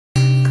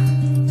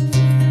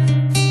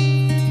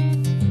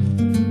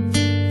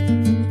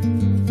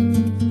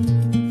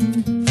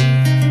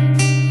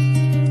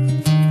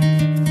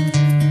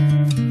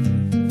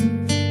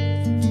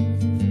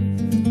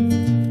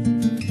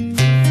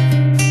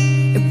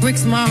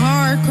breaks my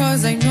heart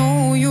 'cause I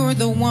know you're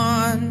the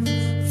one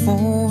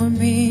for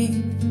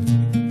me.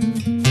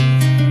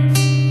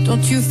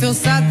 Don't you feel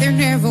sad? There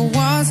never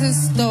was a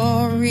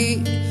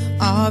story,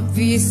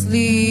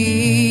 obviously.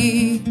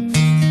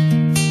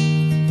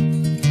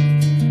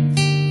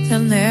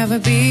 There'll never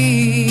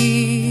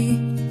be.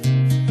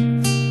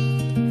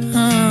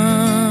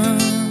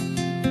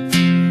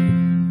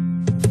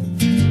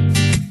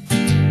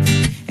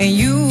 And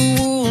you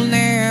will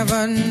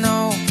never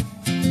know,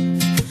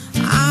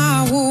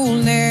 I will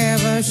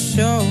never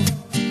show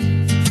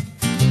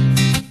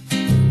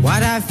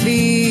what I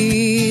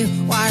feel,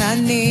 what I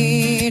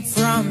need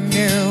from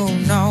you,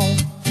 no.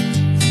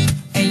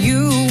 And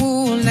you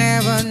will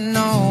never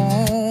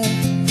know,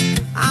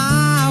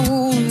 I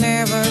will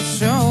never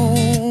show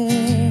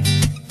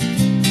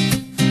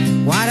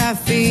what I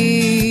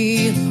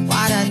feel,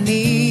 what I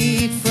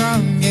need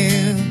from you.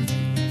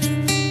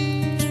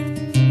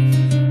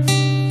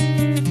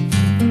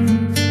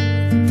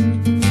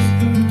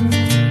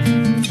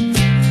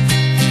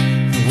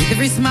 With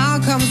every smile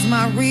comes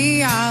my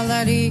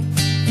reality,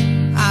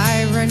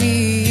 irony.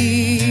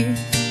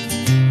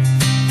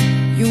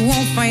 You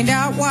won't find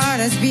out what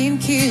has been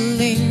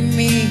killing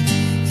me.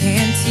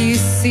 Can't you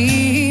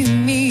see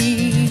me?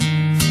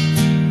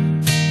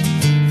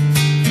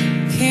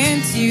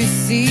 Can't you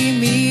see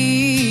me?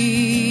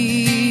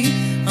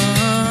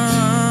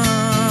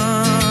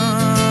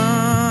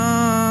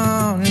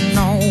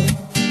 No.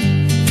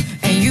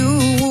 And you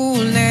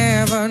will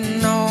never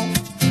know,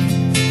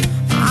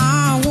 I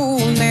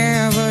will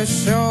never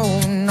show,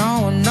 no,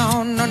 no,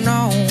 no,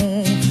 no,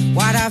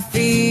 what I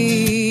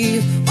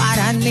feel, what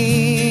I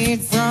need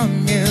from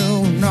you,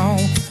 no,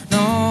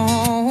 no,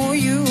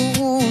 you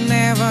will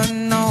never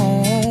know,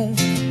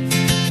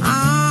 I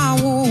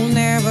will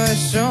never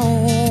show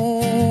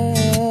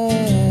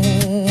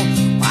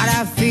what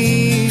I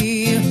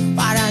feel,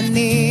 what I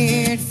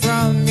need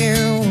from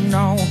you,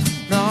 no,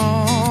 no,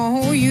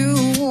 you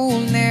will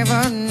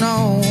never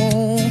know,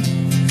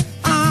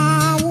 I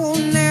will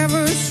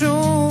never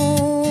show,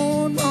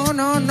 no,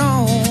 no, no,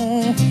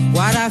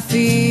 what I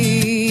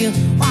feel,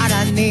 what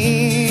I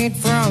need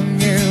from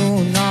you,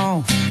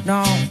 no,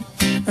 no,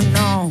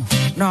 no,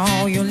 no,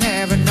 you'll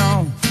never know,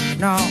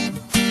 no,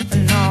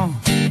 no,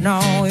 no,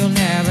 you'll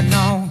never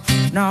know,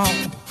 no,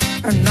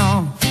 no,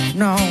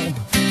 no,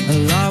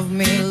 love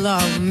me,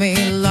 love me,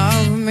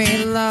 love me,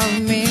 love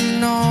me,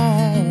 no.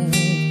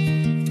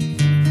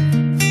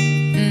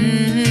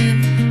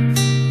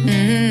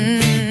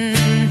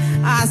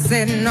 I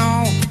said no,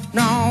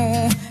 no,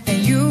 and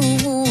you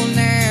will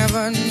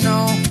never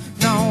know,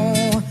 no,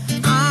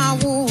 I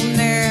will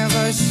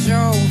never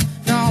show,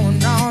 no,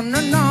 no, no,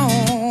 no,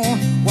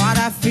 what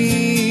I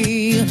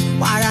feel,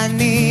 what I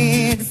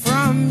need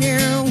from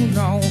you,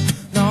 no,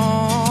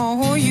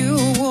 no, you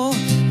will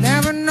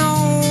never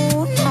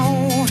know, no,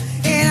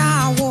 and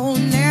I will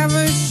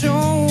never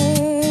show,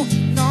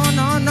 no,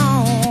 no, no,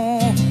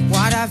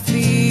 what I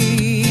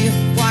feel,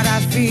 what I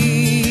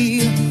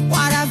feel,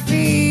 what I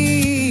feel,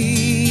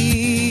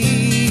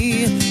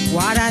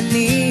 what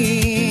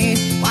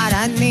I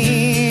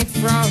need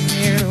from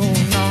you,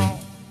 no.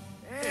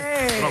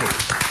 Hey.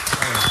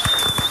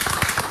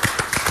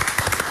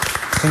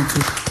 Thank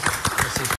you.